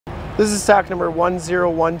This is stock number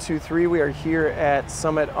 10123. We are here at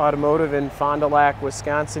Summit Automotive in Fond du Lac,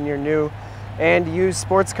 Wisconsin, your new and used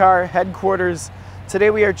sports car headquarters. Today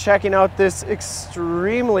we are checking out this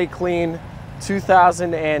extremely clean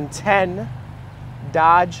 2010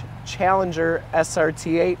 Dodge Challenger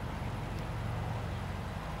SRT8.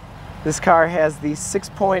 This car has the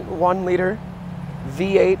 6.1 liter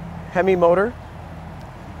V8 Hemi motor,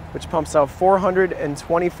 which pumps out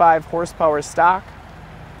 425 horsepower stock.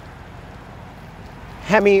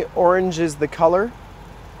 Hemi orange is the color.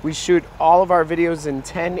 We shoot all of our videos in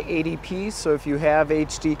 1080p, so if you have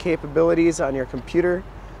HD capabilities on your computer,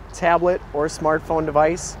 tablet, or smartphone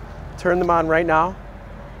device, turn them on right now,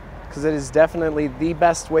 because it is definitely the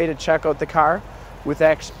best way to check out the car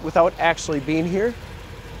without actually being here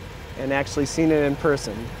and actually seeing it in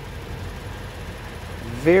person.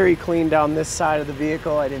 Very clean down this side of the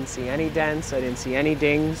vehicle. I didn't see any dents, I didn't see any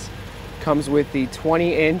dings. Comes with the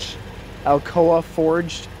 20-inch Alcoa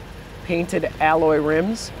forged painted alloy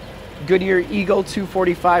rims, Goodyear Eagle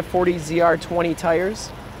 245/40 ZR20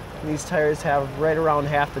 tires. And these tires have right around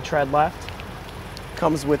half the tread left.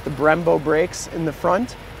 Comes with the Brembo brakes in the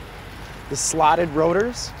front, the slotted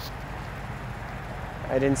rotors.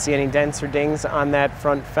 I didn't see any dents or dings on that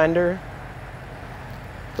front fender.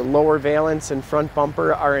 The lower valance and front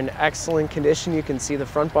bumper are in excellent condition. You can see the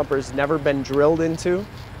front bumper's never been drilled into.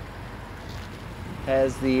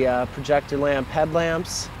 Has the projector lamp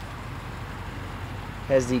headlamps.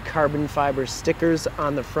 Has the carbon fiber stickers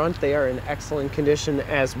on the front. They are in excellent condition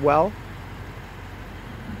as well.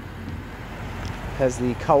 Has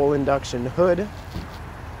the Cowl induction hood.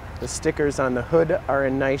 The stickers on the hood are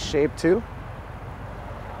in nice shape too.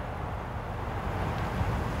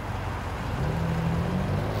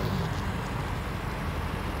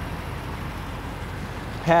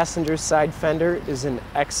 Passenger side fender is in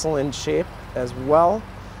excellent shape as well.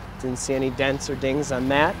 Didn't see any dents or dings on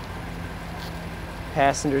that.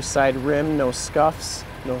 Passenger side rim, no scuffs,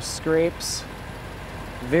 no scrapes.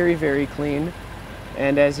 Very, very clean.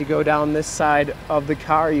 And as you go down this side of the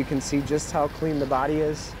car, you can see just how clean the body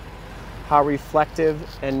is, how reflective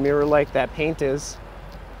and mirror-like that paint is.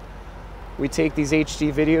 We take these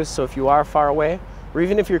HD videos, so if you are far away, or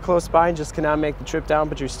even if you're close by and just cannot make the trip down,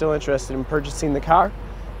 but you're still interested in purchasing the car,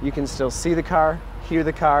 you can still see the car, hear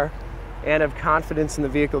the car, and have confidence in the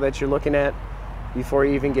vehicle that you're looking at before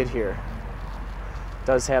you even get here. It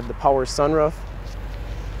does have the power sunroof.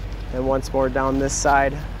 And once more down this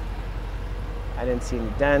side, I didn't see any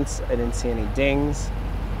dents, I didn't see any dings.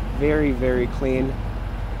 Very, very clean.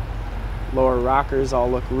 Lower rockers all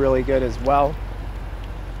look really good as well.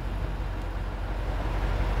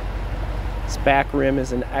 This back rim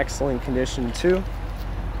is in excellent condition too.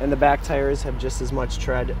 And the back tires have just as much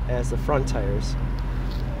tread as the front tires.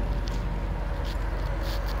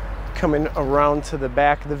 Coming around to the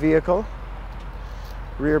back of the vehicle,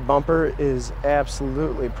 rear bumper is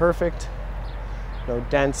absolutely perfect. No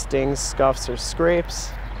dents, dings, scuffs, or scrapes.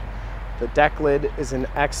 The deck lid is in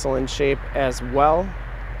excellent shape as well.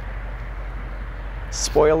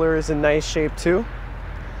 Spoiler is in nice shape too.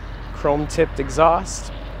 Chrome tipped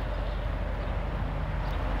exhaust.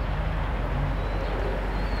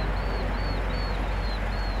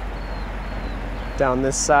 Down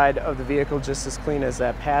this side of the vehicle, just as clean as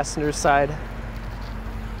that passenger side.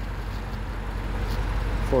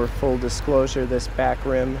 For full disclosure, this back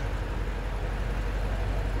rim,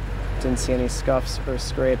 didn't see any scuffs or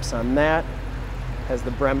scrapes on that. Has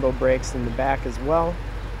the Brembo brakes in the back as well.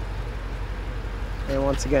 And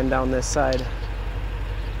once again, down this side,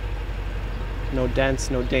 no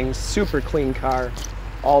dents, no dings, super clean car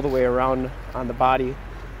all the way around on the body.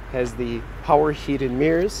 Has the power heated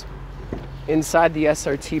mirrors. Inside, the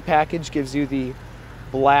SRT package gives you the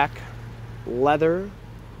black leather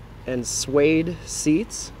and suede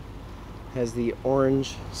seats. Has the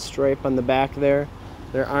orange stripe on the back there.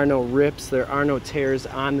 There are no rips, there are no tears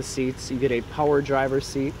on the seats. You get a power driver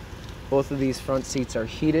seat. Both of these front seats are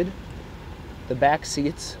heated. The back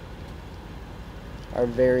seats are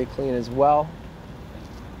very clean as well.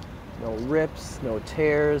 No rips, no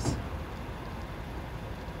tears.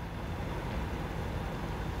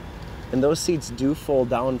 And those seats do fold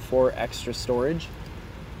down for extra storage.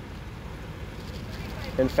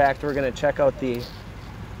 In fact, we're going to check out the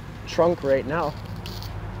trunk right now.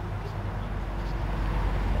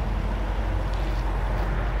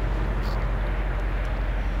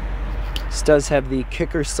 This does have the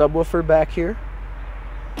kicker subwoofer back here.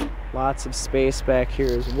 Lots of space back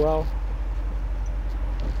here as well.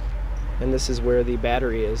 And this is where the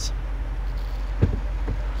battery is.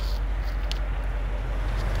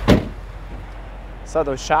 Saw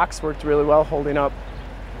those shocks worked really well, holding up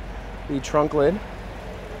the trunk lid.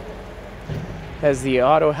 Has the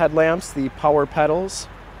auto headlamps, the power pedals.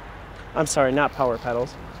 I'm sorry, not power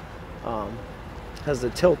pedals. Has the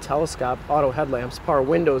tilt telescope, auto headlamps, power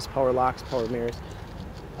windows, power locks, power mirrors.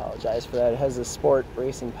 Apologize for that. It has the sport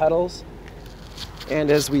racing pedals.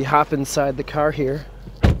 And as we hop inside the car here,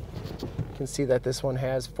 you can see that this one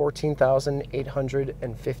has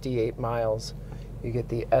 14,858 miles. You get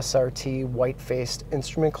the SRT white-faced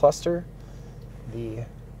instrument cluster, the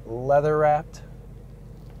leather-wrapped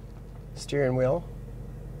steering wheel,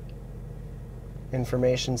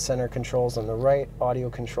 information center controls on the right, audio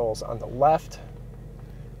controls on the left,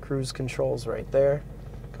 cruise controls right there.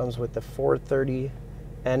 Comes with the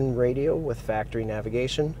 430N radio with factory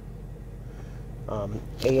navigation,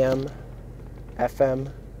 AM,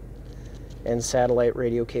 FM, and satellite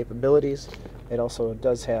radio capabilities. It also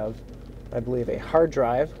does have, I believe, a hard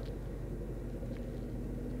drive.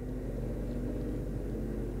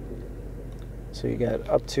 So you got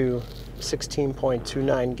up to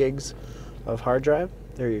 16.29 gigs of hard drive.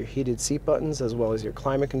 There are your heated seat buttons as well as your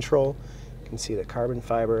climate control. You can see the carbon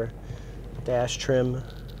fiber dash trim.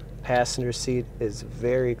 Passenger seat is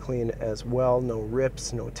very clean as well. No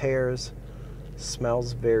rips, no tears.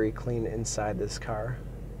 Smells very clean inside this car.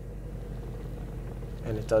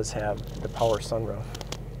 And it does have the power sunroof.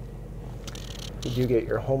 You do get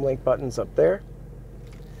your Homelink buttons up there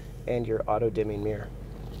and your auto dimming mirror.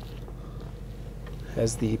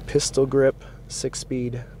 Has the pistol grip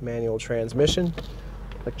 6-speed manual transmission,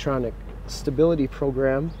 electronic stability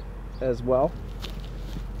program as well.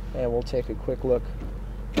 And we'll take a quick look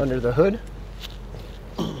under the hood.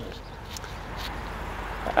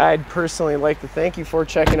 I'd personally like to thank you for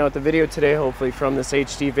checking out the video today. Hopefully from this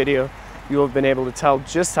HD video you have been able to tell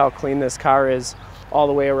just how clean this car is all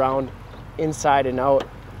the way around, inside and out.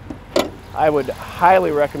 I would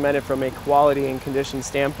highly recommend it from a quality and condition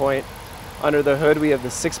standpoint. Under the hood we have the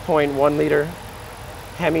 6.1 liter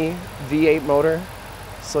Hemi V8 motor.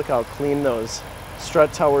 Just look how clean those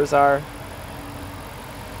strut towers are. It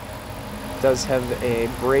does have a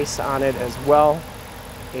brace on it as well.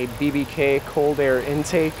 A BBK cold air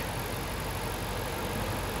intake.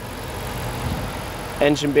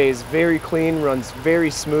 Engine bay is very clean, runs very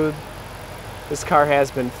smooth. This car has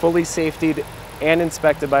been fully safetied and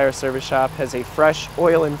inspected by our service shop, has a fresh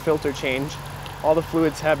oil and filter change. All the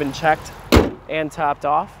fluids have been checked and topped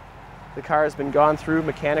off. The car has been gone through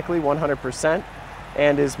mechanically 100%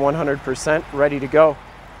 and is 100% ready to go.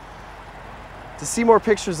 To see more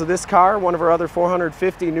pictures of this car, one of our other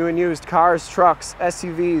 450 new and used cars, trucks,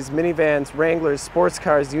 SUVs, minivans, Wranglers, sports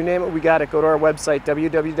cars, you name it, we got it. Go to our website,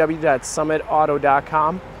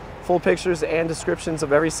 www.summitauto.com. Full pictures and descriptions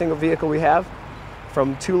of every single vehicle we have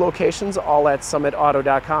from 2 locations, all at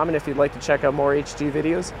summitauto.com. And if you'd like to check out more HD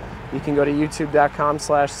videos, you can go to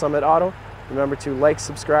youtube.com/summitauto. Remember to like,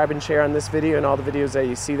 subscribe, and share on this video and all the videos that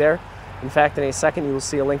you see there. In fact, in a second, you will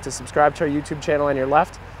see a link to subscribe to our YouTube channel on your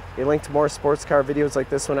left, a link to more sports car videos like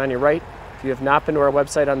this one on your right. If you have not been to our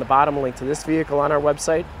website, on the bottom, a link to this vehicle on our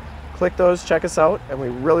website. Click those, check us out, and we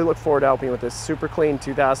really look forward to helping you with this super clean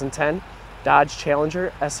 2010 Dodge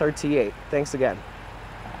Challenger SRT8. Thanks again.